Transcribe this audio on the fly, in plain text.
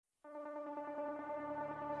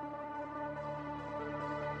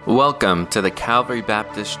Welcome to the Calvary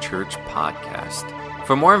Baptist Church podcast.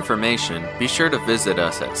 For more information, be sure to visit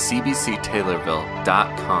us at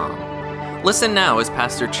cbctaylorville.com. Listen now as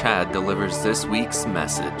Pastor Chad delivers this week's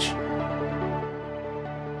message.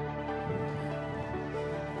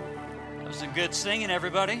 That was a good singing,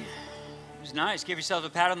 everybody. It was nice. Give yourself a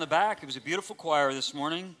pat on the back. It was a beautiful choir this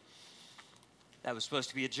morning. That was supposed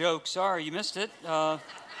to be a joke. Sorry, you missed it. I'll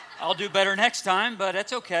do better next time, but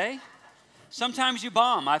that's okay. Sometimes you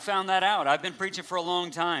bomb. I found that out. I've been preaching for a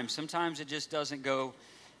long time. Sometimes it just doesn't go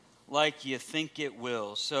like you think it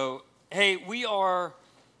will. So, hey, we are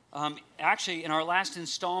actually in our last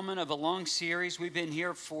installment of a long series. We've been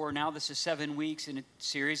here for now, this is 7 weeks in a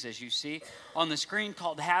series, as you see on the screen,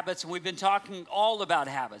 called Habits. And we've been talking all about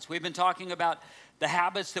habits. We've been talking about the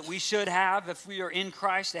habits that we should have if we are in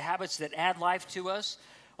Christ, the habits that add life to us.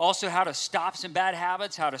 Also, how to stop some bad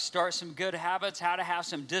habits, how to start some good habits, how to have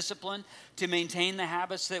some discipline to maintain the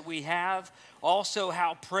habits that we have. Also,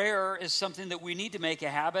 how prayer is something that we need to make a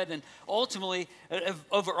habit. And ultimately,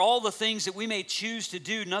 over all the things that we may choose to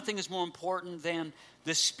do, nothing is more important than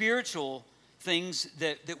the spiritual things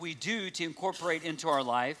that we do to incorporate into our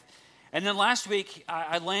life. And then last week,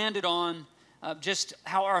 I landed on just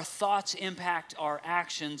how our thoughts impact our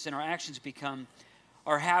actions, and our actions become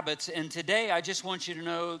our habits. And today, I just want you to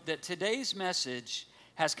know that today's message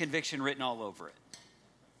has conviction written all over it.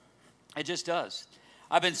 It just does.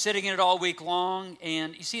 I've been sitting in it all week long,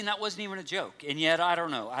 and you see, and that wasn't even a joke. And yet, I don't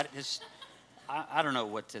know. I don't know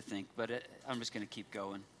what to think, but I'm just going to keep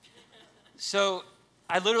going. So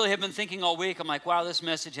I literally have been thinking all week. I'm like, wow, this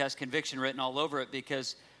message has conviction written all over it,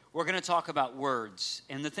 because we're going to talk about words.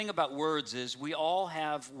 And the thing about words is we all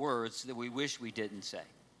have words that we wish we didn't say.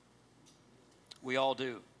 We all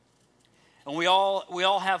do. And we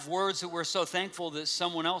all have words that we're so thankful that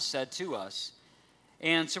someone else said to us.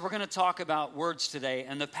 And so we're going to talk about words today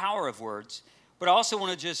and the power of words. But I also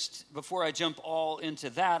want to just, before I jump all into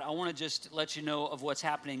that, I want to just let you know of what's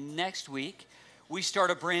happening next week. We start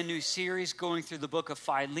a brand new series going through the book of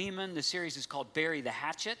Philemon. The series is called Bury the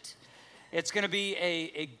Hatchet. It's going to be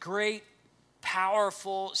a great,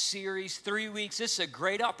 powerful series, 3 weeks. This is a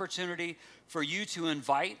great opportunity for you to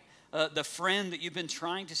invite the friend that you've been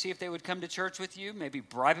trying to see if they would come to church with you. Maybe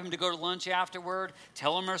bribe them to go to lunch afterward.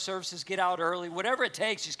 Tell them our services get out early. Whatever it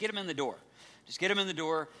takes, just get them in the door. Just get them in the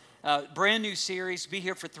door. Brand new series. Be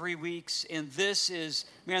here for 3 weeks. And this is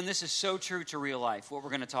so true to real life, what we're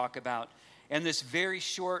going to talk about. And this very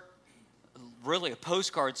short, really a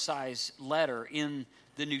postcard size letter in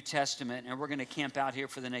the New Testament. And we're going to camp out here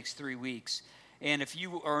for the next 3 weeks. And if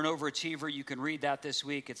you are an overachiever, you can read that this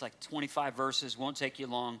week. It's like 25 verses. Won't take you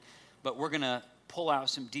long. But we're going to pull out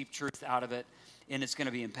some deep truth out of it, and it's going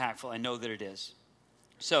to be impactful. I know that it is.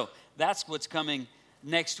 So that's what's coming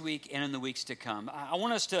next week and in the weeks to come. I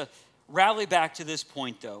want us to rally back to this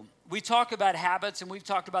point, though. We talk about habits, and we've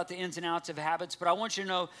talked about the ins and outs of habits, but I want you to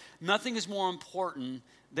know nothing is more important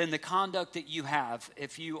than the conduct that you have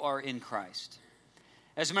if you are in Christ.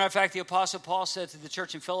 As a matter of fact, the Apostle Paul said to the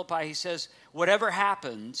church in Philippi, he says, whatever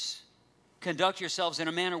happens, conduct yourselves in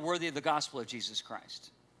a manner worthy of the gospel of Jesus Christ.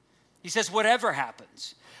 He says, whatever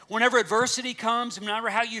happens, whenever adversity comes, no matter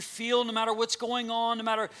how you feel, no matter what's going on, no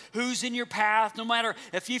matter who's in your path, no matter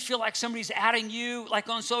if you feel like somebody's adding you, like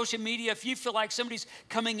on social media, if you feel like somebody's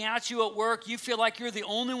coming at you at work, you feel like you're the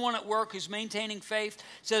only one at work who's maintaining faith,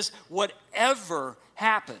 says, whatever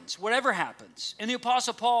happens. And the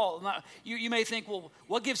Apostle Paul, you may think, well,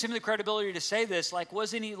 what gives him the credibility to say this? Like,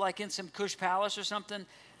 wasn't he like in some cush palace or something?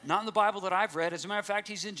 Not in the Bible that I've read. As a matter of fact,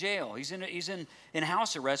 he's in jail. He's in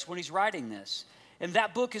house arrest when he's writing this. And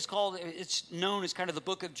that book is it's known as kind of the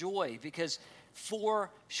book of joy, because 4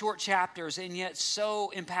 short chapters and yet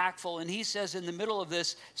so impactful. And he says in the middle of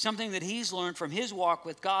this, something that he's learned from his walk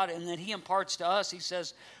with God and that he imparts to us. He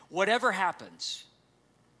says, whatever happens,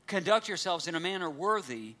 conduct yourselves in a manner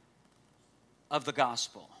worthy of the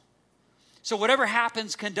gospel. So whatever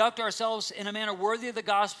happens, conduct ourselves in a manner worthy of the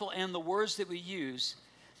gospel and the words that we use.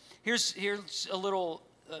 Here's a little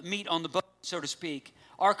meat on the bone, so to speak.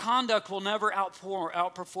 Our conduct will never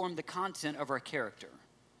outperform the content of our character.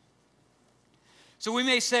 So we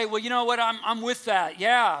may say, well, you know what, I'm with that.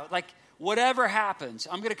 Yeah, like whatever happens,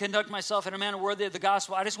 I'm going to conduct myself in a manner worthy of the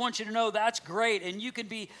gospel. I just want you to know that's great. And you can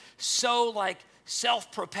be so like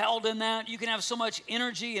self-propelled in that. You can have so much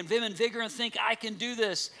energy and vim and vigor and think, I can do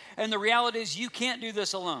this. And the reality is you can't do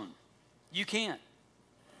this alone. You can't.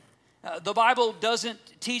 The Bible doesn't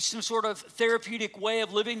teach some sort of therapeutic way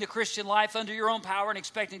of living the Christian life under your own power and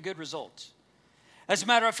expecting good results. As a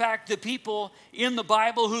matter of fact, the people in the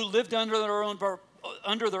Bible who lived under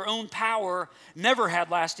their own power never had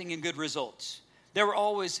lasting and good results. They were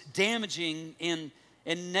always damaging and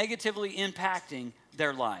negatively impacting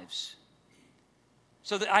their lives.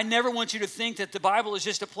 So that I never want you to think that the Bible is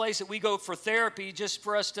just a place that we go for therapy just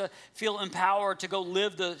for us to feel empowered to go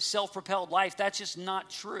live the self-propelled life. That's just not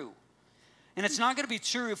true. And it's not going to be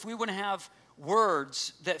true if we want to have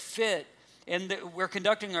words that fit and that we're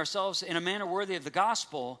conducting ourselves in a manner worthy of the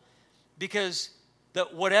gospel, because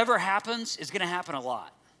that whatever happens is going to happen a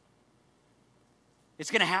lot. It's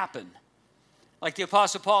going to happen. Like the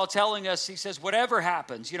Apostle Paul telling us, he says, whatever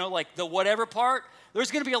happens, like the whatever part, there's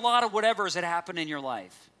going to be a lot of whatevers that happen in your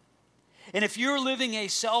life. And if you're living a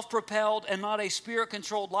self-propelled and not a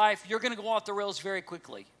spirit-controlled life, you're going to go off the rails very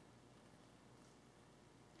quickly.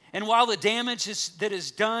 And while the damage that is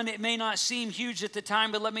done, it may not seem huge at the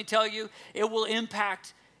time, but let me tell you, it will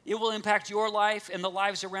impact your life and the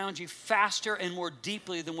lives around you faster and more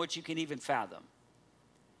deeply than what you can even fathom.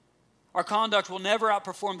 Our conduct will never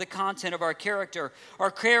outperform the content of our character.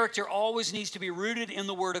 Our character always needs to be rooted in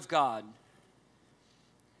the Word of God.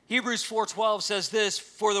 Hebrews 4:12 says this,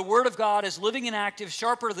 "For the Word of God is living and active,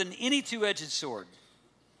 sharper than any two-edged sword,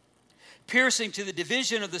 piercing to the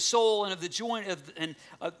division of the soul and of the joint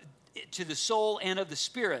to the soul and of the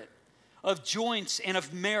spirit, of joints and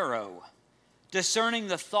of marrow, discerning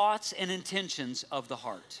the thoughts and intentions of the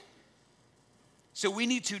heart." So we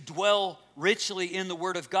need to dwell richly in the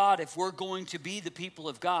Word of God if we're going to be the people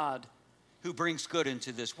of God who brings good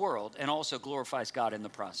into this world and also glorifies God in the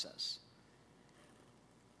process.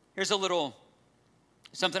 Here's a little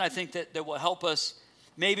something I think that will help us.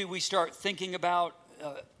 Maybe we start thinking about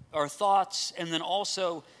our thoughts and then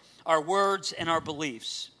also our words and our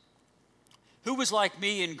beliefs. Who was like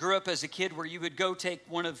me and grew up as a kid where you would go take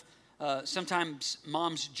one of sometimes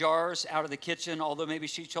mom's jars out of the kitchen, although maybe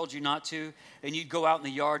she told you not to, and you'd go out in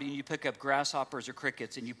the yard and you pick up grasshoppers or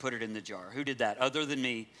crickets and you put it in the jar? Who did that other than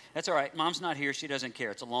me? That's all right. Mom's not here. She doesn't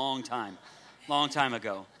care. It's a long time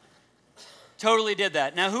ago. Totally did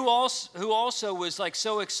that. Now, who also was like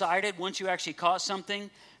so excited once you actually caught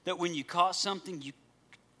something, that when you caught something, you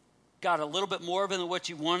got a little bit more of it than what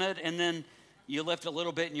you wanted, and then you left a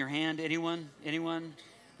little bit in your hand? Anyone?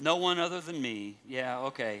 No one other than me. Yeah,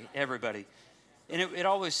 okay, everybody. And it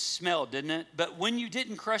always smelled, didn't it? But when you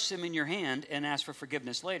didn't crush them in your hand and ask for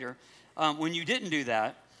forgiveness later, when you didn't do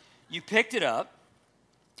that, you picked it up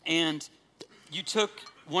and you took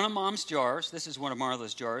one of Mom's jars. This is one of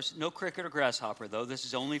Marla's jars. No cricket or grasshopper, though. This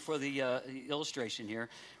is only for the illustration here,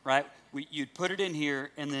 right? You'd put it in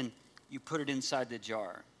here, and then you put it inside the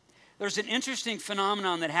jar. There's an interesting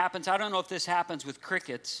phenomenon that happens. I don't know if this happens with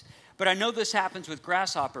crickets, but I know this happens with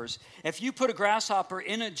grasshoppers. If you put a grasshopper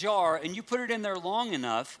in a jar and you put it in there long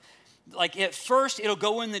enough, like at first it'll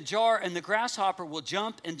go in the jar and the grasshopper will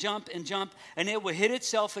jump and jump and jump, and it will hit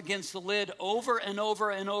itself against the lid over and over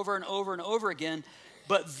and over and over and over again.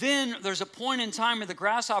 But then there's a point in time where the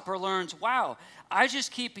grasshopper learns, wow, I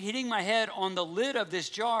just keep hitting my head on the lid of this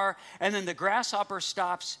jar, and then the grasshopper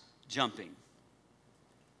stops jumping.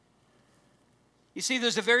 You see,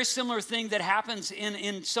 there's a very similar thing that happens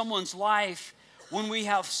in someone's life when we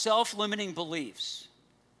have self-limiting beliefs.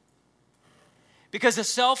 Because a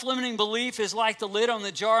self-limiting belief is like the lid on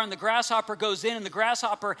the jar, and the grasshopper goes in, and the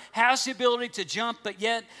grasshopper has the ability to jump, but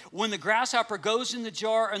yet when the grasshopper goes in the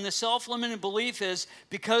jar, and the self-limiting belief is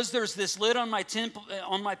because there's this lid on my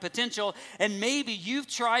potential, and maybe you've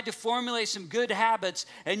tried to formulate some good habits,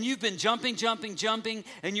 and you've been jumping,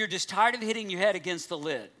 and you're just tired of hitting your head against the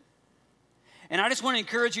lid. And I just want to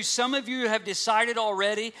encourage you, some of you have decided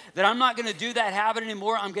already that I'm not going to do that habit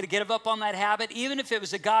anymore. I'm going to give up on that habit, even if it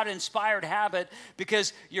was a God-inspired habit,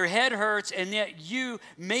 because your head hurts, and yet you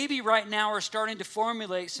maybe right now are starting to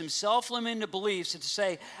formulate some self-limiting beliefs to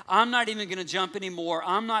say, I'm not even going to jump anymore.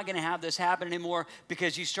 I'm not going to have this happen anymore,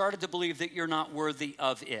 because you started to believe that you're not worthy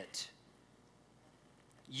of it.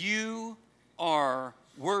 You are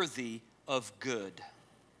worthy of good.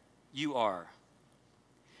 You are.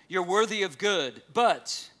 You're worthy of good,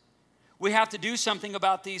 but we have to do something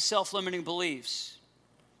about these self-limiting beliefs.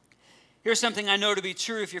 Here's something I know to be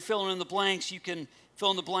true. If you're filling in the blanks, you can fill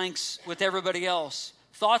in the blanks with everybody else.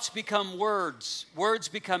 Thoughts become words. Words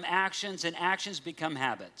become actions, and actions become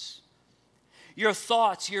habits. Your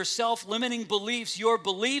thoughts, your self-limiting beliefs, your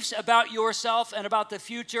beliefs about yourself and about the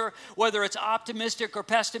future, whether it's optimistic or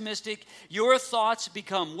pessimistic, your thoughts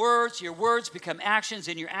become words, your words become actions,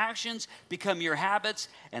 and your actions become your habits,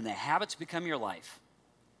 and the habits become your life.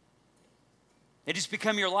 They just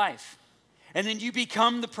become your life. And then you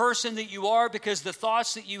become the person that you are because the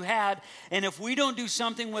thoughts that you had, and if we don't do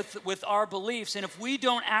something with our beliefs, and if we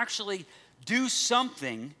don't actually do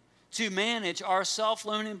something to manage our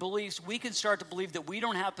self-limiting beliefs, we can start to believe that we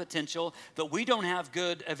don't have potential, that we don't have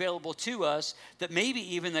good available to us, that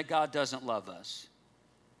maybe even that God doesn't love us.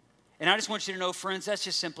 And I just want you to know, friends, that's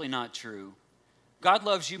just simply not true. God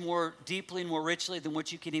loves you more deeply and more richly than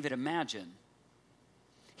what you can even imagine.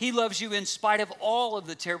 He loves you in spite of all of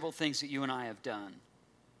the terrible things that you and I have done.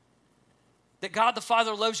 That God the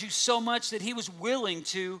Father loves you so much that he was willing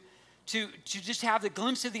to just have the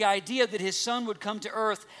glimpse of the idea that his son would come to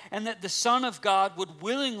earth and that the Son of God would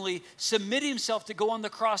willingly submit himself to go on the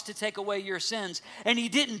cross to take away your sins. And he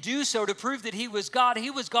didn't do so to prove that he was God.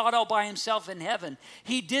 He was God all by himself in heaven.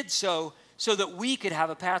 He did so that we could have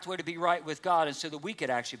a pathway to be right with God and so that we could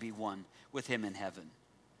actually be one with him in heaven.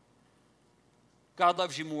 God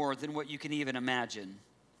loves you more than what you can even imagine.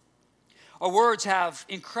 Our words have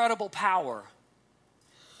incredible power.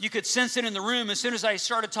 You could sense it in the room as soon as I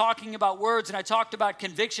started talking about words, and I talked about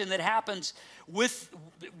conviction that happens with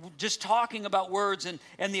just talking about words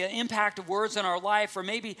and the impact of words in our life, or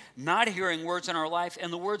maybe not hearing words in our life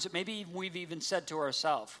and the words that maybe we've even said to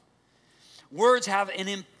ourselves. Words have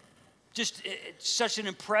such an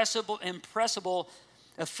impressible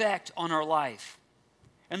effect on our life.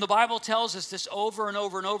 And the Bible tells us this over and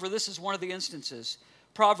over and over. This is one of the instances.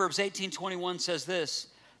 Proverbs 18:21 says this: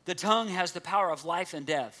 the tongue has the power of life and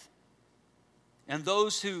death, and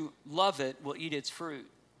those who love it will eat its fruit.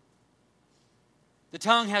 The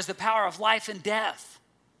tongue has the power of life and death.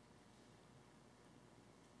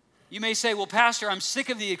 You may say, well, Pastor, I'm sick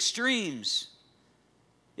of the extremes.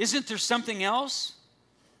 Isn't there something else?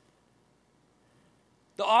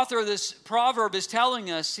 The author of this proverb is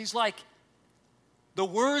telling us, he's like, the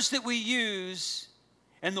words that we use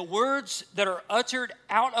and the words that are uttered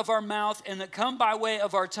out of our mouth and that come by way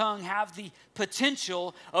of our tongue have the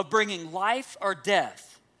potential of bringing life or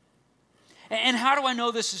death. And how do I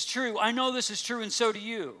know this is true? I know this is true, and so do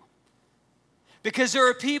you. Because there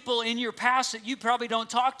are people in your past that you probably don't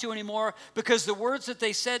talk to anymore because the words that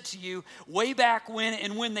they said to you way back when,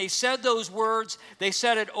 and when they said those words, they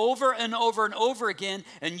said it over and over and over again,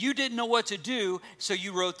 and you didn't know what to do, so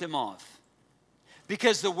you wrote them off.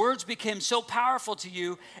 Because the words became so powerful to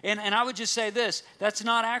you, and I would just say this, that's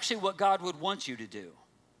not actually what God would want you to do.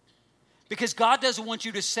 Because God doesn't want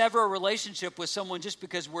you to sever a relationship with someone just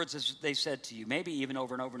because words they said to you, maybe even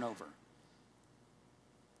over and over and over.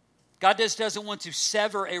 God just doesn't want to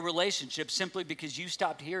sever a relationship simply because you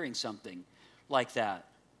stopped hearing something like that.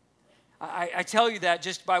 I tell you that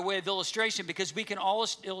just by way of illustration because we can all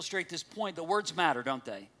illustrate this point. The words matter, don't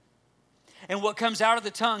they? And what comes out of the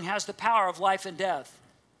tongue has the power of life and death.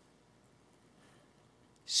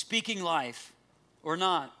 Speaking life or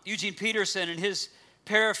not. Eugene Peterson, in his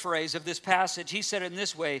paraphrase of this passage, he said it in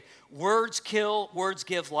this way: words kill, words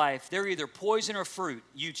give life. They're either poison or fruit.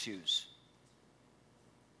 You choose.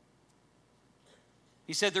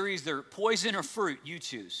 He said they're either poison or fruit. You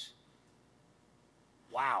choose.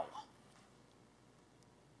 Wow.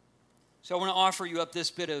 So I want to offer you up this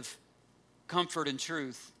bit of comfort and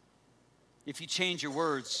truth. If you change your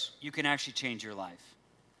words, you can actually change your life.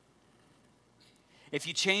 If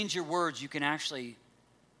you change your words, you can actually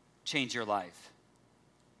change your life.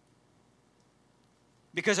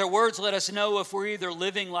 Because our words let us know if we're either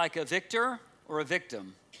living like a victor or a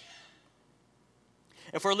victim.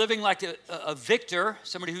 If we're living like a victor,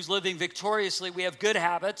 somebody who's living victoriously, we have good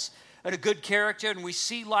habits and a good character, and we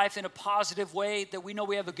see life in a positive way that we know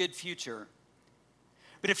we have a good future.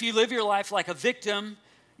 But if you live your life like a victim,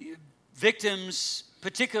 victims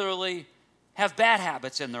particularly have bad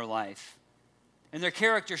habits in their life, and their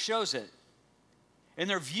character shows it. And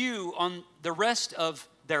their view on the rest of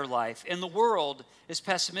their life in the world is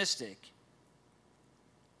pessimistic.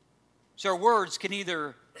 So our words can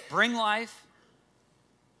either bring life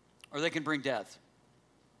or they can bring death.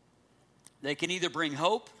 They can either bring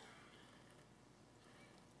hope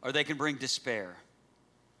or they can bring despair.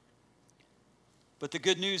 But the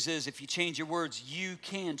good news is if you change your words, you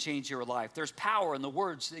can change your life. There's power in the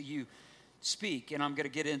words that you speak, and I'm going to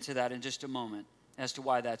get into that in just a moment as to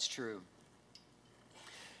why that's true.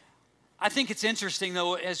 I think it's interesting,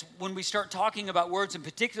 though, as when we start talking about words, in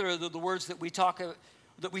particular the words that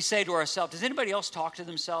we say to ourselves. Does anybody else talk to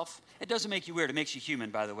themselves? It doesn't make you weird. It makes you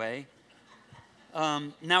human, by the way.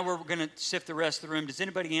 Now we're going to sift the rest of the room. Does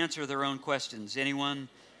anybody answer their own questions? Anyone?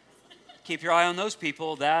 Keep your eye on those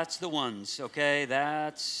people. That's the ones, okay?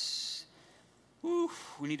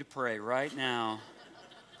 We need to pray right now.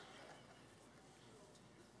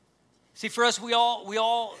 See, for us, we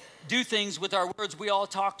all do things with our words. We all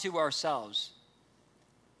talk to ourselves.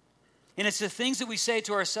 And it's the things that we say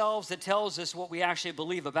to ourselves that tells us what we actually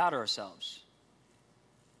believe about ourselves.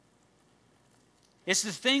 It's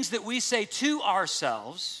the things that we say to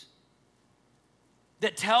ourselves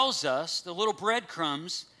that tells us, the little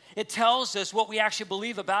breadcrumbs, it tells us what we actually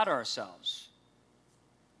believe about ourselves.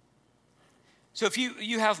 So if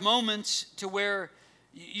you have moments to where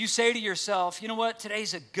you say to yourself, you know what,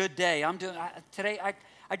 today's a good day.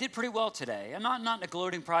 I did pretty well today. And not in a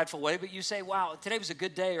gloating, prideful way, but you say, wow, today was a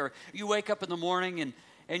good day. Or you wake up in the morning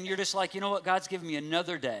and you're just like, you know what, God's given me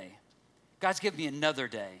another day. God's given me another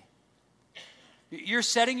day. You're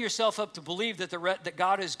setting yourself up to believe that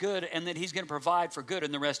God is good and that he's going to provide for good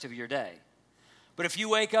in the rest of your day. But if you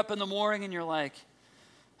wake up in the morning and you're like,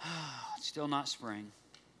 it's still not spring.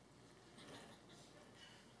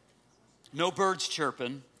 No birds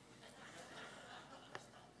chirping.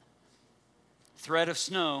 Threat of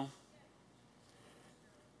snow.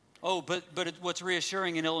 Oh, but what's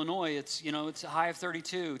reassuring in Illinois, it's a high of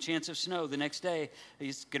 32, chance of snow. The next day,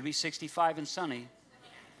 it's going to be 65 and sunny,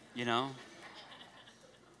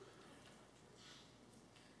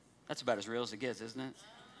 That's about as real as it gets, isn't it?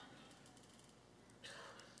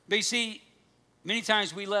 But you see, many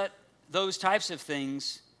times we let those types of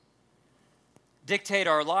things dictate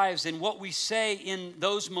our lives, and what we say in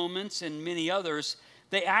those moments and many others,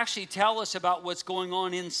 they actually tell us about what's going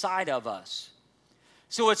on inside of us.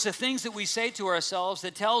 So it's the things that we say to ourselves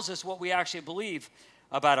that tells us what we actually believe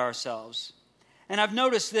about ourselves. And I've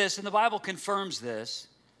noticed this, and the Bible confirms this,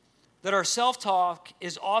 that our self-talk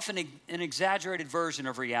is often an exaggerated version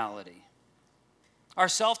of reality. Our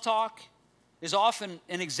self-talk is often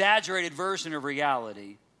an exaggerated version of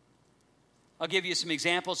reality. I'll give you some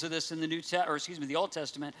examples of this in the Old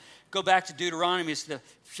Testament. Go back to Deuteronomy. It's the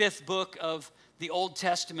 5th book of the Old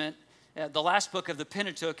Testament, the last book of the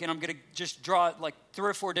Pentateuch, and I'm going to just draw like 3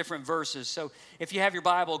 or 4 different verses. So if you have your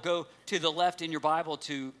Bible, go to the left in your Bible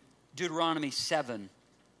to Deuteronomy 7.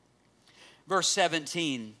 Verse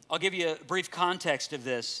 17. I'll give you a brief context of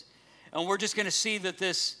this. And we're just going to see that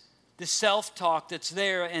this self-talk that's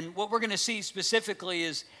there, and what we're going to see specifically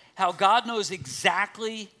is how God knows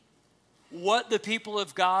exactly what the people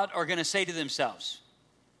of God are going to say to themselves,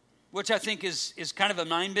 which I think is kind of a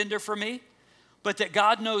mind bender for me, but that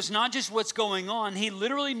God knows not just what's going on, he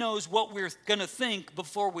literally knows what we're going to think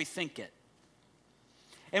before we think it.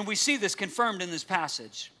 And we see this confirmed in this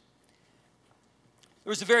passage.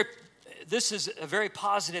 This is a very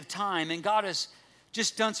positive time, and God has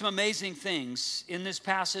just done some amazing things. In this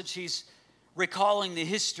passage, he's recalling the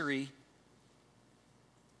history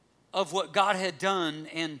of what God had done,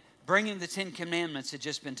 and bringing the 10 Commandments had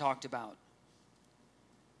just been talked about.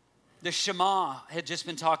 The Shema had just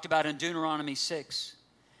been talked about in Deuteronomy 6.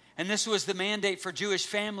 And this was the mandate for Jewish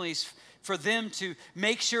families, for them to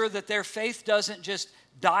make sure that their faith doesn't just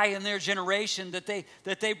die in their generation, that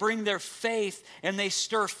they bring their faith and they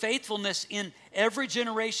stir faithfulness in every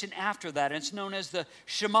generation after that. And it's known as the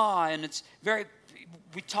Shema, and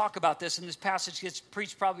we talk about this, and this passage gets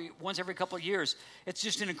preached probably once every couple of years. It's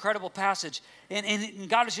just an incredible passage. And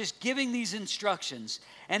God is just giving these instructions.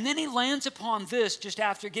 And then he lands upon this just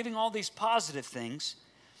after giving all these positive things.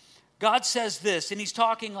 God says this, and he's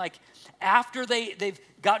talking like after they've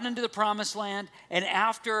gotten into the promised land, and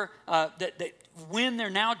after when they're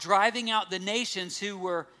now driving out the nations who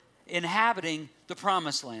were inhabiting the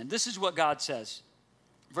promised land. This is what God says.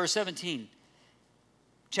 Verse 17.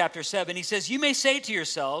 Chapter 7, he says, "You may say to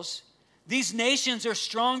yourselves, these nations are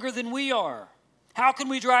stronger than we are. How can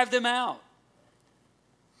we drive them out?"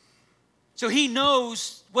 So he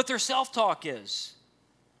knows what their self-talk is.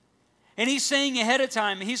 And he's saying ahead of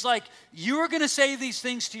time, he's like, you're going to say these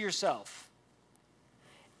things to yourself.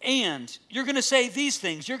 And you're going to say these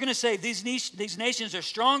things. You're going to say these nations are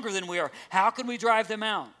stronger than we are. How can we drive them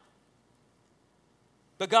out?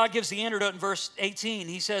 But God gives the antidote in verse 18.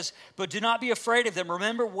 He says, "But do not be afraid of them.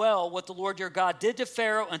 Remember well what the Lord your God did to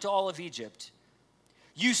Pharaoh and to all of Egypt.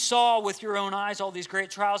 You saw with your own eyes all these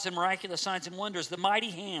great trials and miraculous signs and wonders, the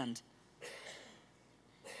mighty hand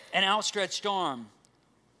and outstretched arm,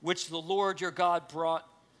 which the Lord your God brought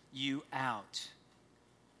you out."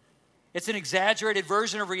 It's an exaggerated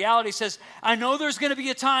version of reality. It says, I know there's going to be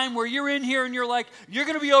a time where you're in here and you're going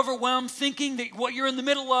to be overwhelmed thinking that what you're in the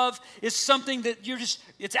middle of is something that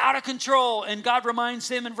it's out of control. And God reminds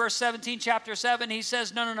them in verse 17, chapter 7, he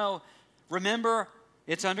says, no. Remember,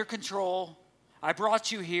 it's under control. I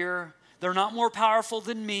brought you here. They're not more powerful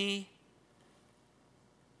than me.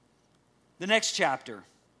 The next chapter,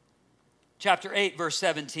 chapter 8, verse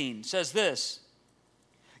 17, says this,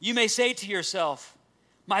 "You may say to yourself,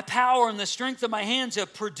 my power and the strength of my hands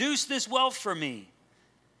have produced this wealth for me."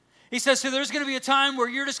 He says, so there's going to be a time where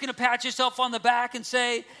you're just going to pat yourself on the back and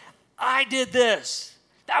say, I did this.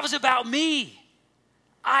 That was about me.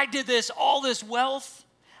 I did this, all this wealth.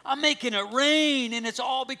 I'm making it rain, and it's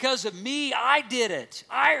all because of me. I did it.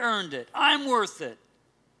 I earned it. I'm worth it.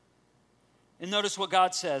 And notice what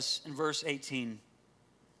God says in verse 18.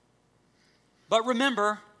 But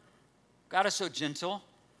remember, God is so gentle.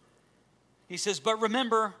 He says, but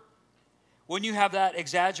remember, when you have that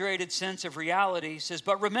exaggerated sense of reality, he says,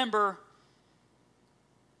 but remember,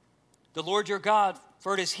 the Lord your God,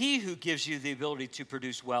 for it is he who gives you the ability to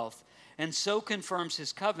produce wealth, and so confirms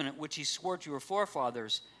his covenant, which he swore to your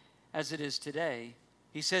forefathers, as it is today.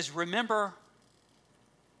 He says, remember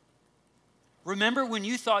when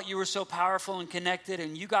you thought you were so powerful and connected,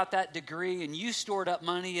 and you got that degree, and you stored up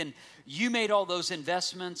money, and you made all those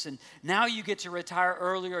investments, and now you get to retire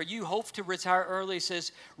early, or you hope to retire early. He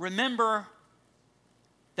says, remember,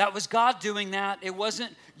 that was God doing that. It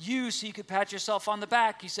wasn't you so you could pat yourself on the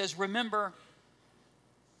back. He says, remember,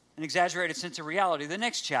 an exaggerated sense of reality. The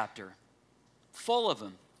next chapter, full of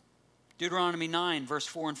them. Deuteronomy 9, verse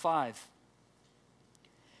 4 and 5.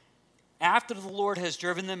 After the Lord has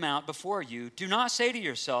driven them out before you, do not say to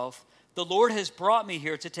yourself, the Lord has brought me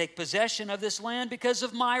here to take possession of this land because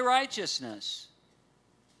of my righteousness.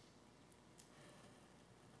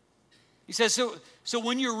 He says, so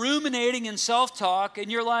when you're ruminating in self-talk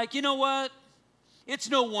and you're like, you know what? It's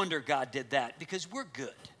no wonder God did that because we're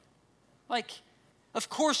good. Like, of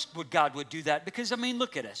course God would do that because,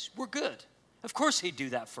 look at us. We're good. Of course he'd do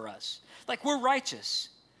that for us. Like, we're righteous.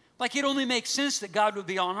 Like, it only makes sense that God would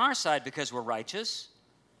be on our side because we're righteous.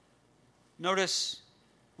 Notice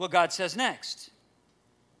what God says next.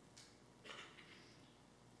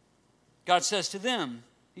 God says to them,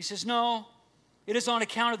 he says, no, it is on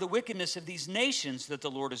account of the wickedness of these nations that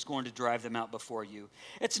the Lord is going to drive them out before you.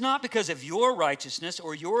 It's not because of your righteousness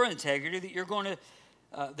or your integrity that you're going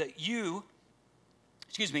to,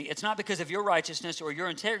 it's not because of your righteousness or your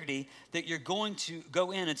integrity that you're going to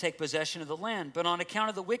go in and take possession of the land, but on account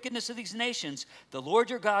of the wickedness of these nations, the Lord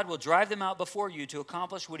your God will drive them out before you to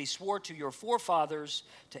accomplish what he swore to your forefathers,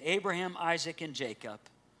 to Abraham, Isaac, and Jacob.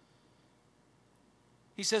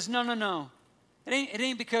 He says, no. It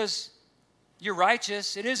ain't because you're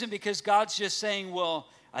righteous. It isn't because God's just saying, well,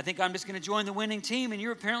 I think I'm just going to join the winning team, and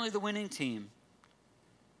you're apparently the winning team.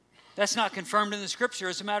 That's not confirmed in the scripture.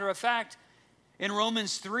 As a matter of fact, in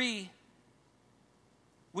Romans 3,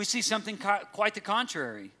 we see something quite the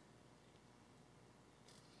contrary.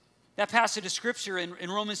 That passage of scripture in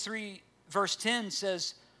Romans 3, verse 10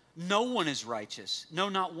 says, no one is righteous. No,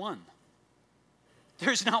 not one.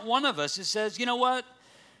 There's not one of us that says, you know what?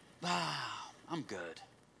 I'm good.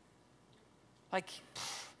 Like,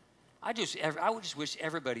 I would just wish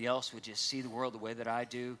everybody else would just see the world the way that I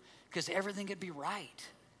do, because everything could be right.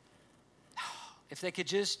 If they could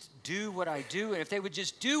just do what I do, and if they would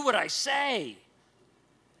just do what I say.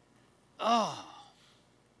 Oh.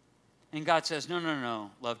 And God says,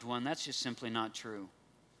 no, loved one, that's just simply not true.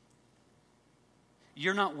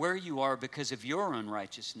 You're not where you are because of your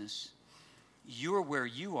unrighteousness. You're where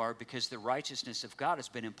you are because the righteousness of God has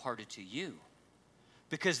been imparted to you.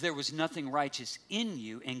 Because there was nothing righteous in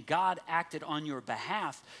you, and God acted on your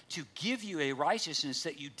behalf to give you a righteousness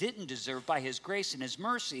that you didn't deserve by his grace and his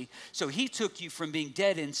mercy. So he took you from being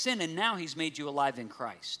dead in sin, and now he's made you alive in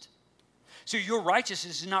Christ. So your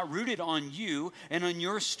righteousness is not rooted on you and on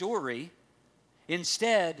your story.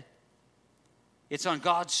 Instead, it's on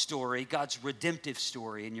God's story, God's redemptive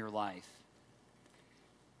story in your life.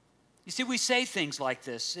 You see, we say things like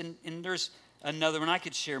this, and there's another one. I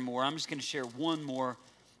could share more. I'm just going to share one more.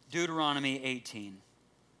 Deuteronomy 18.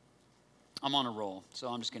 I'm on a roll, so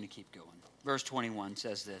I'm just going to keep going. Verse 21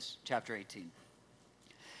 says this, chapter 18.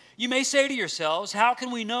 You may say to yourselves, how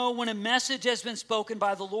can we know when a message has been spoken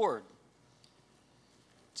by the Lord?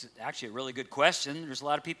 It's actually a really good question. There's a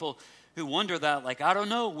lot of people who wonder that, like, I don't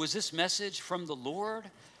know, was this message from the Lord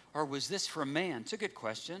or was this from man? It's a good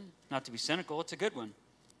question. Not to be cynical, it's a good one.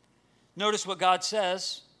 Notice what God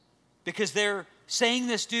says. Because they're saying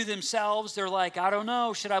this to themselves. They're like, I don't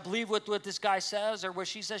know. Should I believe what this guy says or what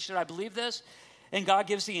she says? Should I believe this? And God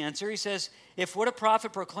gives the answer. He says, if what a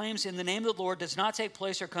prophet proclaims in the name of the Lord does not take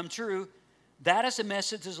place or come true, that is a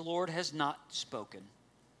message that the Lord has not spoken.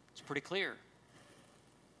 It's pretty clear.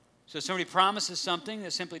 So if somebody promises something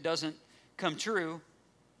that simply doesn't come true,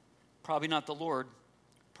 probably not the Lord,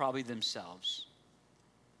 probably themselves.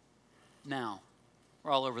 Now, we're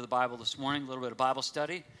all over the Bible this morning, a little bit of Bible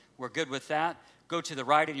study. We're good with that. Go to the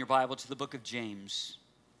right in your Bible to the book of James.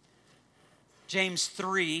 James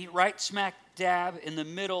 3, right smack dab in the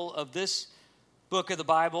middle of this book of the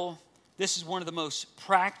Bible. This is one of the most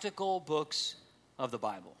practical books of the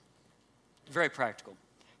Bible. Very practical.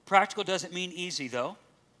 Practical doesn't mean easy, though.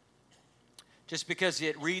 Just because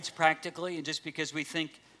it reads practically and just because we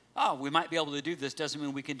think, oh, we might be able to do this doesn't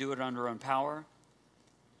mean we can do it under our own power.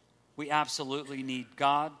 We absolutely need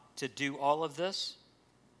God to do all of this.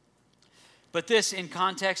 But this, in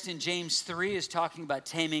context in James 3, is talking about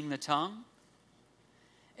taming the tongue.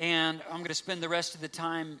 And I'm going to spend the rest of the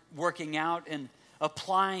time working out and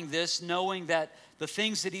applying this, knowing that the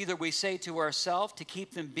things that either we say to ourselves to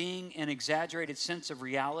keep them being an exaggerated sense of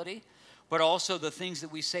reality, but also the things that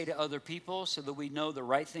we say to other people so that we know the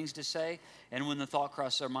right things to say, and when the thought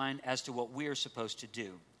crosses our mind as to what we are supposed to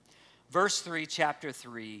do. Verse 3, chapter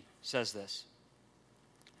 3 says this.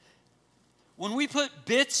 When we put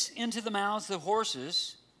bits into the mouths of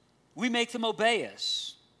horses, we make them obey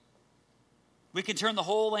us. We can turn the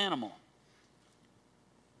whole animal.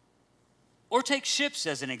 Or take ships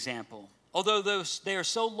as an example. Although they are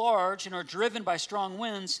so large and are driven by strong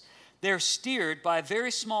winds, they are steered by a very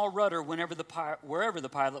small rudder wherever the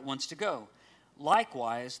pilot wants to go.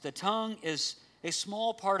 Likewise, the tongue is a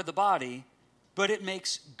small part of the body, but it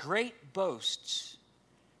makes great boasts.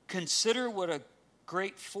 Consider what a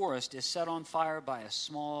great forest is set on fire by a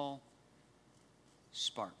small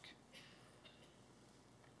spark.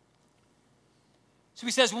 So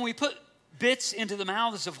he says, when we put bits into the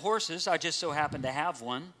mouths of horses, I just so happen to have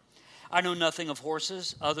one. I know nothing of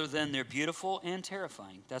horses other than they're beautiful and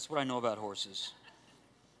terrifying. That's what I know about horses.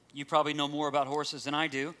 You probably know more about horses than I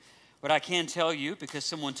do, but I can tell you, because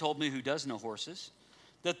someone told me who does know horses,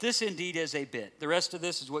 that this indeed is a bit. The rest of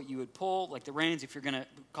this is what you would pull, like the reins, if you're going to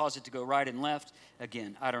cause it to go right and left.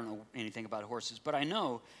 Again, I don't know anything about horses, but I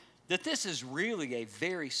know that this is really a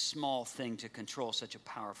very small thing to control such a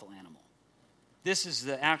powerful animal. This is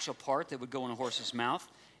the actual part that would go in a horse's mouth.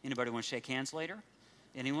 Anybody want to shake hands later?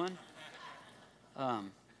 Anyone?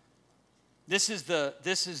 This is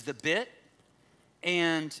the bit,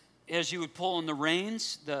 and as you would pull on the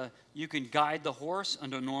reins, you can guide the horse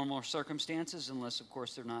under normal circumstances, unless of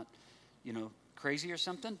course they're not, crazy or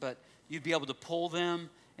something. But you'd be able to pull them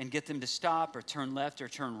and get them to stop or turn left or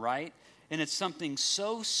turn right, and it's something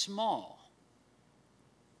so small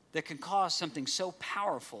that can cause something so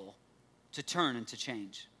powerful to turn and to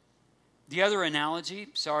change. The other analogy,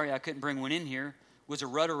 sorry I couldn't bring one in here, was a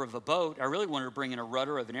rudder of a boat. I really wanted to bring in a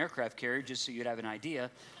rudder of an aircraft carrier just so you'd have an idea.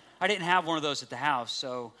 I didn't have one of those at the house,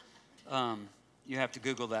 so you have to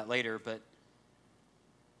Google that later. But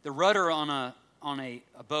the rudder on a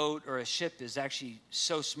boat or a ship is actually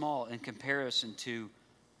so small in comparison to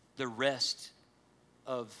the rest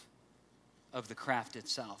of the craft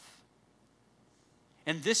itself.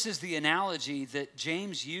 And this is the analogy that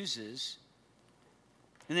James uses.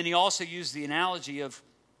 And then he also used the analogy of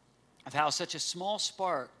how such a small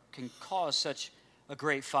spark can cause such a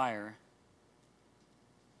great fire.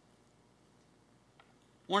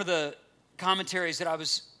 One of the commentaries that I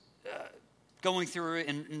was going through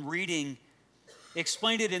and reading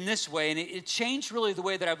explained it in this way, and it changed really the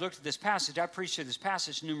way that I've looked at this passage. I've preached through this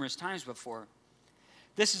passage numerous times before.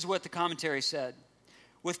 This is what the commentary said.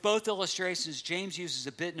 With both illustrations, James uses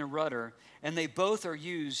a bit and a rudder, and they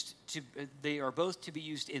are both to be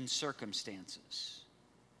used in circumstances.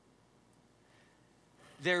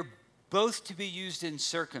 They're both to be used in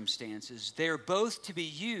circumstances. They're both to be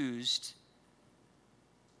used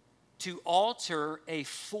to alter a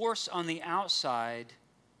force on the outside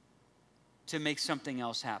to make something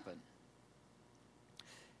else happen.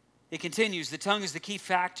 It continues, the tongue is the key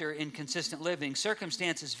factor in consistent living.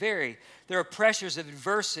 Circumstances vary. There are pressures of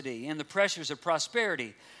adversity and the pressures of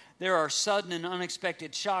prosperity. There are sudden and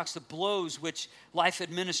unexpected shocks, the blows which life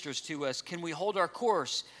administers to us. Can we hold our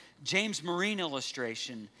course? James' marine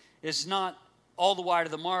illustration is not all the wide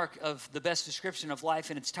of the mark of the best description of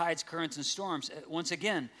life and its tides, currents, and storms. Once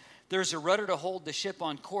again, there's a rudder to hold the ship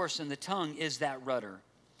on course, and the tongue is that rudder.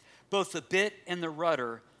 Both the bit and the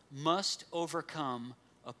rudder must overcome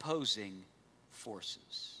opposing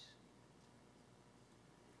forces.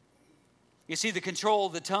 You see, the control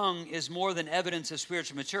of the tongue is more than evidence of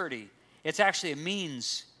spiritual maturity. It's actually a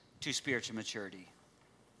means to spiritual maturity.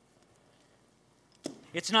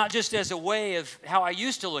 It's not just as a way of how I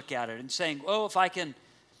used to look at it and saying, oh, if I can,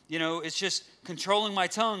 it's just controlling my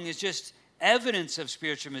tongue is just evidence of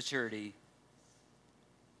spiritual maturity.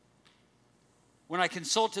 When I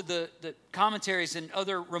consulted the commentaries and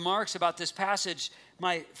other remarks about this passage,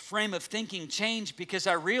 my frame of thinking changed because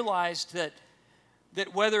I realized that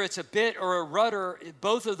whether it's a bit or a rudder,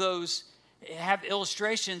 both of those have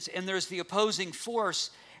illustrations, and there's the opposing force.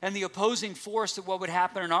 And the opposing force that what would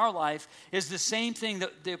happen in our life is the same thing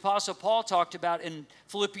that the Apostle Paul talked about in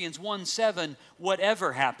Philippians 1:7,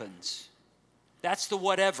 whatever happens. That's the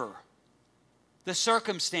whatever. the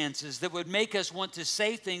circumstances that would make us want to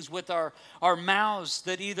say things with our mouths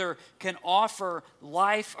that either can offer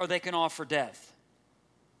life or they can offer death.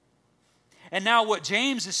 And now what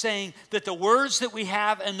James is saying, that the words that we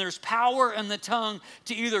have, and there's power in the tongue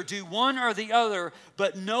to either do one or the other,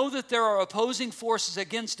 but know that there are opposing forces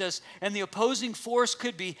against us, and the opposing force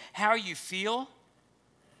could be how you feel.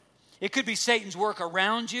 It could be Satan's work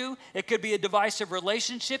around you. It could be a divisive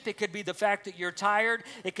relationship. It could be the fact that you're tired.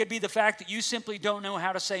 It could be the fact that you simply don't know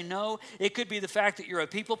how to say no. It could be the fact that you're a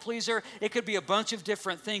people pleaser. It could be a bunch of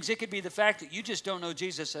different things. It could be the fact that you just don't know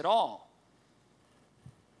Jesus at all.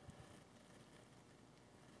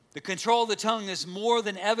 The control of the tongue is more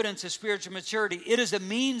than evidence of spiritual maturity. It is a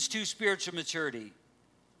means to spiritual maturity.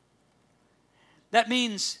 That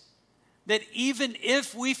means that even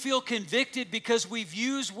if we feel convicted because we've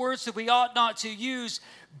used words that we ought not to use,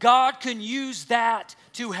 God can use that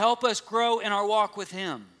to help us grow in our walk with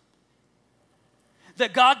Him.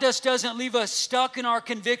 That God just doesn't leave us stuck in our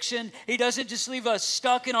conviction. He doesn't just leave us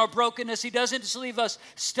stuck in our brokenness. He doesn't just leave us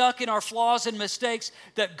stuck in our flaws and mistakes.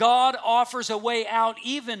 That God offers a way out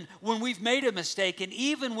even when we've made a mistake, and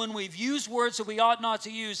even when we've used words that we ought not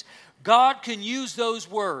to use. God can use those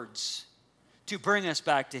words to bring us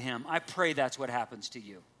back to Him. I pray that's what happens to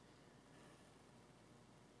you.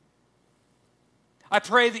 I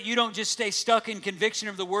pray that you don't just stay stuck in conviction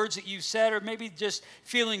of the words that you've said, or maybe just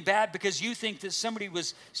feeling bad because you think that somebody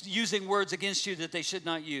was using words against you that they should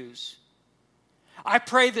not use. I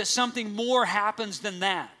pray that something more happens than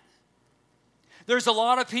that. There's a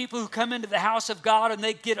lot of people who come into the house of God and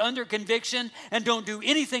they get under conviction and don't do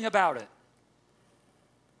anything about it.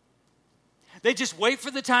 They just wait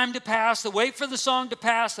for the time to pass, they wait for the song to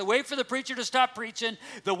pass, they wait for the preacher to stop preaching,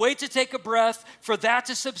 they wait to take a breath for that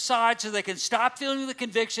to subside so they can stop feeling the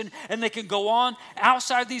conviction and they can go on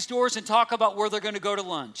outside these doors and talk about where they're going to go to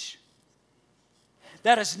lunch.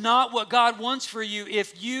 That is not what God wants for you.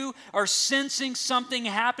 If you are sensing something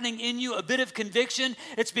happening in you, a bit of conviction,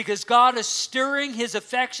 it's because God is stirring His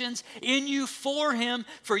affections in you for Him,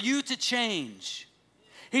 for you to change.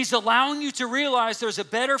 He's allowing you to realize there's a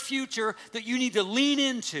better future that you need to lean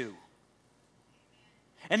into.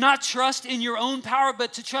 And not trust in your own power,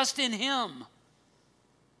 but to trust in Him.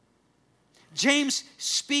 James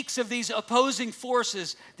speaks of these opposing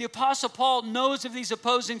forces. The Apostle Paul knows of these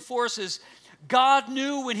opposing forces. God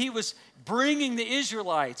knew when He was bringing the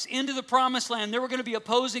Israelites into the promised land, there were going to be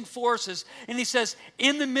opposing forces. And He says,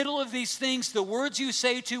 in the middle of these things, the words you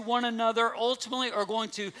say to one another ultimately are going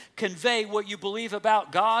to convey what you believe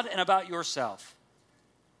about God and about yourself.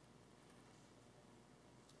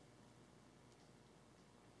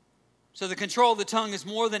 So the control of the tongue is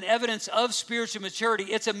more than evidence of spiritual maturity.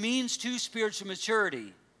 It's a means to spiritual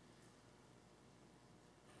maturity.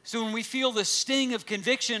 So when we feel the sting of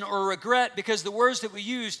conviction or regret because the words that we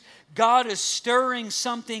used, God is stirring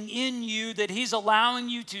something in you that He's allowing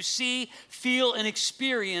you to see, feel, and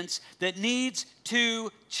experience that needs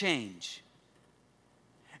to change.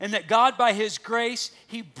 And that God, by His grace,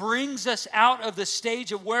 He brings us out of the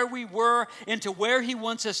stage of where we were into where He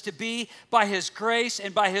wants us to be by His grace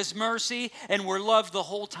and by His mercy, and we're loved the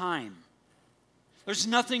whole time. There's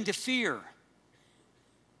nothing to fear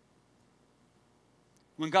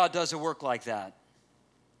when God does a work like that.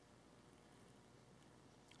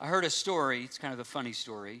 I heard a story, it's kind of a funny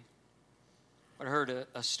story, but I heard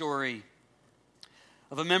a story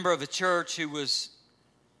of a member of a church who was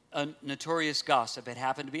a notorious gossip. It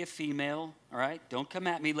happened to be a female, all right? Don't come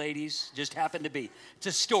at me, ladies, just happened to be. It's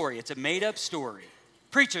a story, it's a made-up story,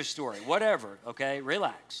 preacher's story, whatever, okay?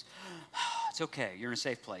 Relax. It's okay, you're in a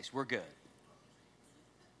safe place, we're good.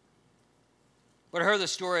 But I heard the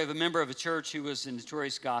story of a member of a church who was a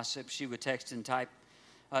notorious gossip. She would text and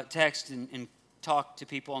talk to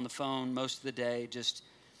people on the phone most of the day, just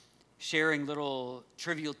sharing little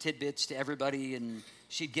trivial tidbits to everybody, and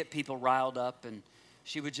she'd get people riled up, and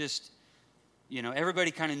she would just,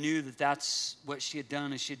 everybody kind of knew that that's what she had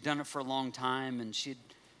done, and she had done it for a long time, and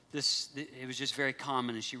it was just very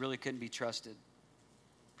common, and she really couldn't be trusted.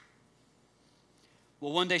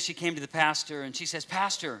 Well, one day she came to the pastor, and she says,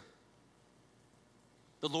 "Pastor,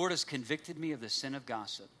 the Lord has convicted me of the sin of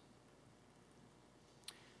gossip."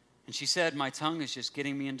 And she said, "My tongue is just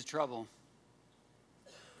getting me into trouble."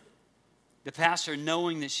 The pastor,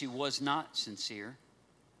 knowing that she was not sincere,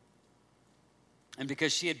 and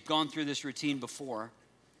because she had gone through this routine before,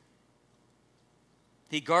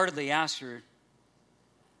 he guardedly asked her,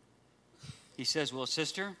 he says, "Well,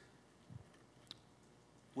 sister,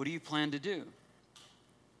 what do you plan to do?"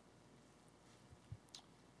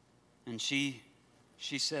 And she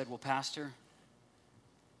said, "Well, Pastor,"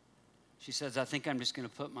 She says, I think I'm just going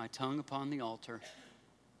to put my tongue upon the altar.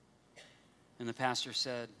 And the pastor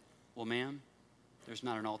said, well, ma'am, there's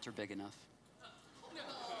not an altar big enough.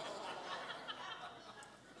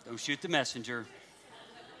 Don't shoot the messenger.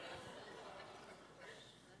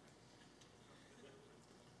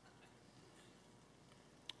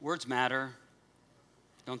 Words matter,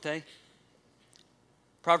 don't they?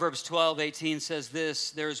 Proverbs 12:18 says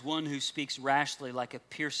this, there is one who speaks rashly like a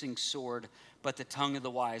piercing sword, but the tongue of the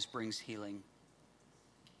wise brings healing.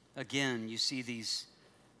 Again, you see these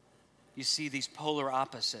polar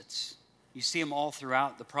opposites. You see them all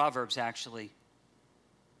throughout the Proverbs, actually.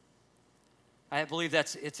 I believe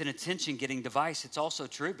it's an attention-getting device. It's also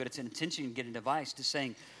true, but it's an attention-getting device to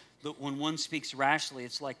saying that when one speaks rashly,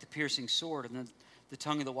 it's like the piercing sword, and then the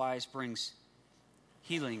tongue of the wise brings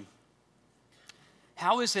healing.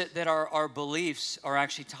 How is it that our beliefs are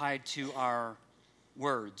actually tied to our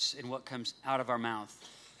words and what comes out of our mouth?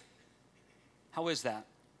 How is that?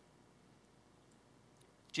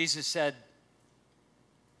 Jesus said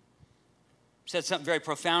something very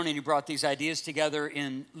profound, and he brought these ideas together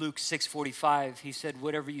in Luke 6:45. He said,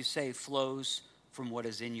 whatever you say flows from what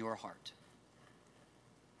is in your heart.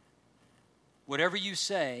 Whatever you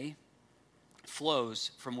say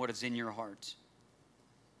flows from what is in your heart.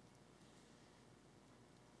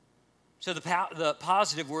 So the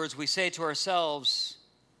positive words we say to ourselves,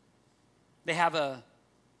 they have an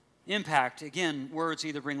impact. Again, words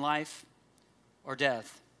either bring life or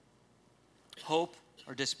death, hope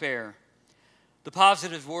or despair. The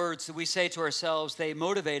positive words that we say to ourselves, they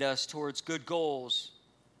motivate us towards good goals.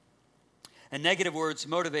 And negative words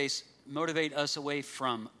motivate us away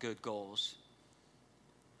from good goals.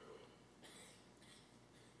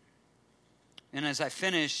 And as I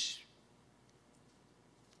finish,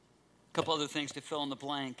 a couple other things to fill in the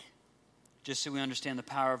blank, just so we understand the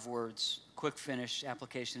power of words. Quick finish,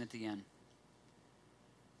 application at the end.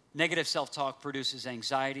 Negative self-talk produces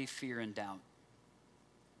anxiety, fear, and doubt.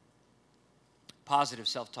 Positive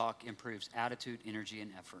self-talk improves attitude, energy,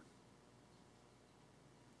 and effort.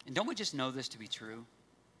 And don't we just know this to be true?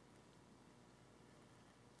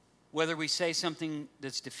 Whether we say something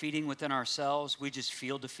that's defeating within ourselves, we just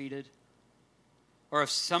feel defeated. Or if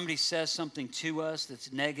somebody says something to us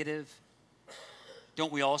that's negative,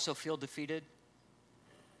 don't we also feel defeated?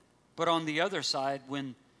 But on the other side,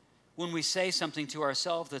 when we say something to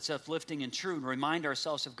ourselves that's uplifting and true and remind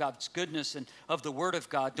ourselves of God's goodness and of the Word of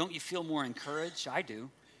God, don't you feel more encouraged? I do.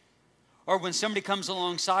 Or when somebody comes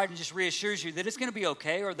alongside and just reassures you that it's going to be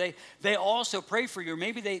okay, or they also pray for you, or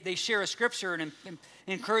maybe they share a scripture and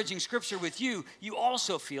encouraging scripture with you, you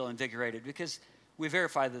also feel invigorated because we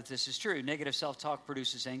verify that this is true. Negative self-talk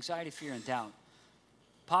produces anxiety, fear, and doubt.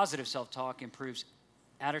 Positive self-talk improves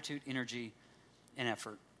attitude, energy, and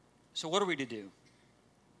effort. So what are we to do?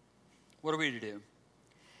 What are we to do?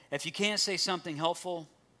 If you can't say something helpful,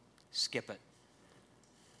 skip it.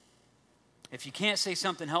 If you can't say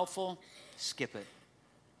something helpful, skip it.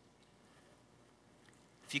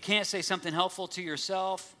 If you can't say something helpful to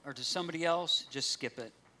yourself or to somebody else, just skip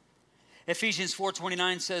it. Ephesians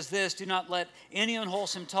 4:29 says this, do not let any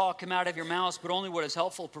unwholesome talk come out of your mouths, but only what is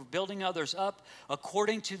helpful for building others up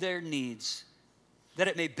according to their needs, that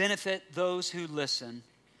it may benefit those who listen.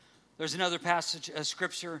 There's another passage of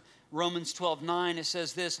scripture, Romans 12:9. It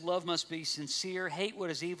says this, love must be sincere, hate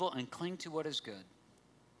what is evil, and cling to what is good.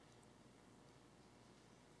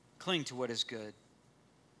 Cling to what is good.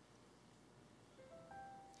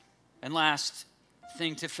 And last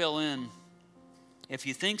thing to fill in, if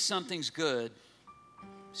you think something's good,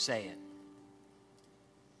 say it.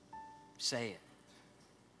 Say it.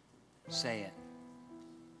 Say it.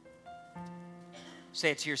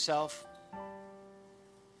 Say it to yourself.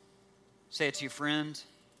 Say it to your friend.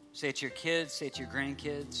 Say it to your kids. Say it to your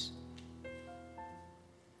grandkids.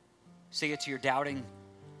 Say it to your doubting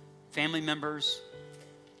family members,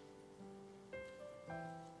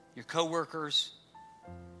 your coworkers.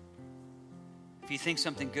 If you think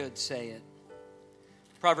something good, say it.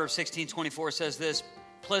 Proverbs 16:24 says this,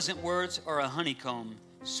 pleasant words are a honeycomb,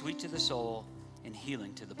 sweet to the soul and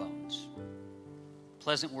healing to the bones.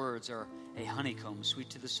 Pleasant words are a honeycomb, sweet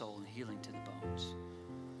to the soul and healing to the bones.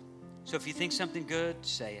 So if you think something good,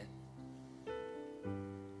 say it.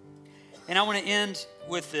 And I want to end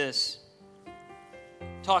with this,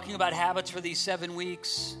 talking about habits for these 7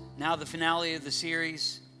 weeks, now the finale of the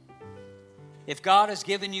series. If God has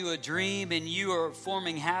given you a dream and you are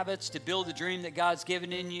forming habits to build the dream that God's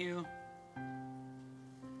given in you,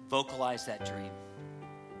 vocalize that dream.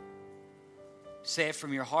 Say it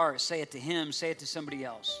from your heart. Say it to Him. Say it to somebody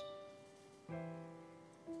else.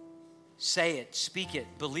 Say it. Speak it.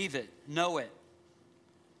 Believe it. Know it.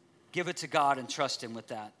 Give it to God and trust Him with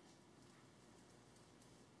that.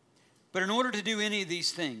 But in order to do any of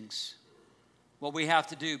these things, what we have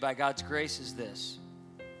to do by God's grace is this.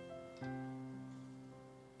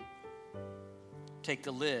 Take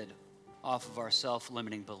the lid off of our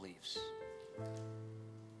self-limiting beliefs.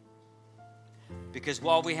 Because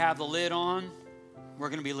while we have the lid on, we're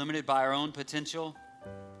going to be limited by our own potential,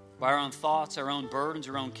 by our own thoughts, our own burdens,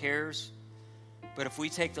 our own cares. But if we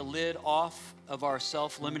take the lid off of our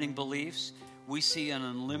self-limiting beliefs, we see an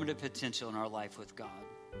unlimited potential in our life with God.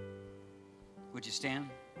 Would you stand?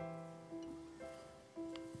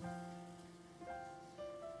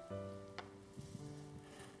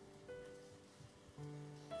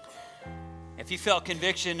 If you felt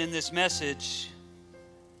conviction in this message,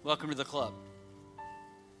 welcome to the club.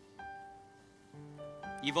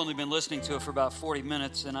 You've only been listening to it for about 40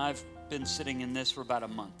 minutes, and I've been sitting in this for about a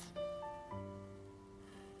month.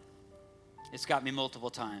 It's got me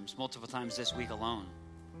multiple times this week alone.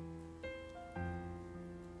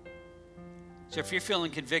 So if you're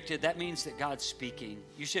feeling convicted, that means that God's speaking.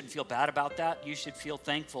 You shouldn't feel bad about that. You should feel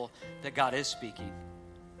thankful that God is speaking.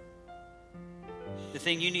 The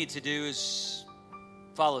thing you need to do is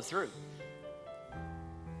follow through.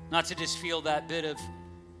 Not to just feel that bit of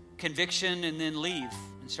conviction and then leave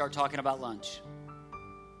and start talking about lunch.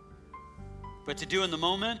 But to do in the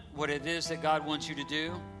moment what it is that God wants you to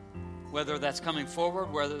do, whether that's coming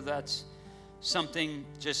forward, whether that's something,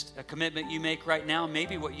 just a commitment you make right now.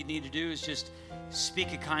 Maybe what you need to do is just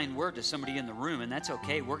speak a kind word to somebody in the room, and that's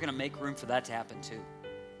okay. We're going to make room for that to happen too.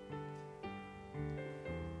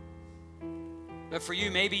 But for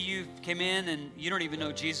you, maybe you came in and you don't even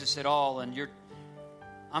know Jesus at all, and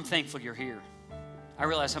I'm thankful you're here. I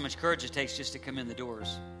realize how much courage it takes just to come in the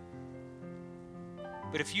doors.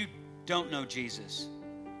 But if you don't know Jesus,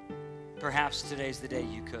 perhaps today's the day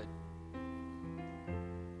you could.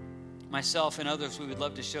 Myself and others, we would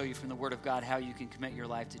love to show you from the Word of God how you can commit your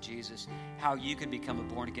life to Jesus, how you can become a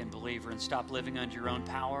born-again believer and stop living under your own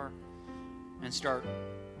power and start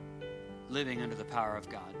living under the power of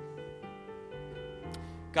God.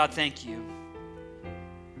 God, thank you.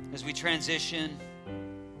 As we transition,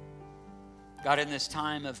 God, in this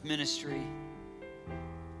time of ministry,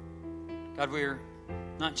 God, we're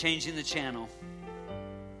not changing the channel.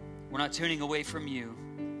 We're not tuning away from you.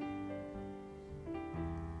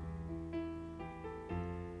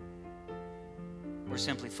 We're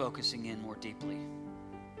simply focusing in more deeply.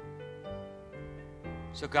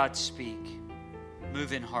 So God, speak.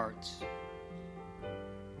 Move in hearts.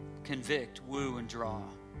 Convict, woo, and draw.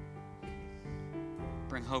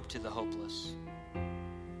 Bring hope to the hopeless.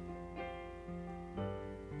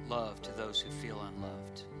 Love to those who feel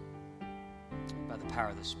unloved. By the power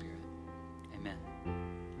of the Spirit.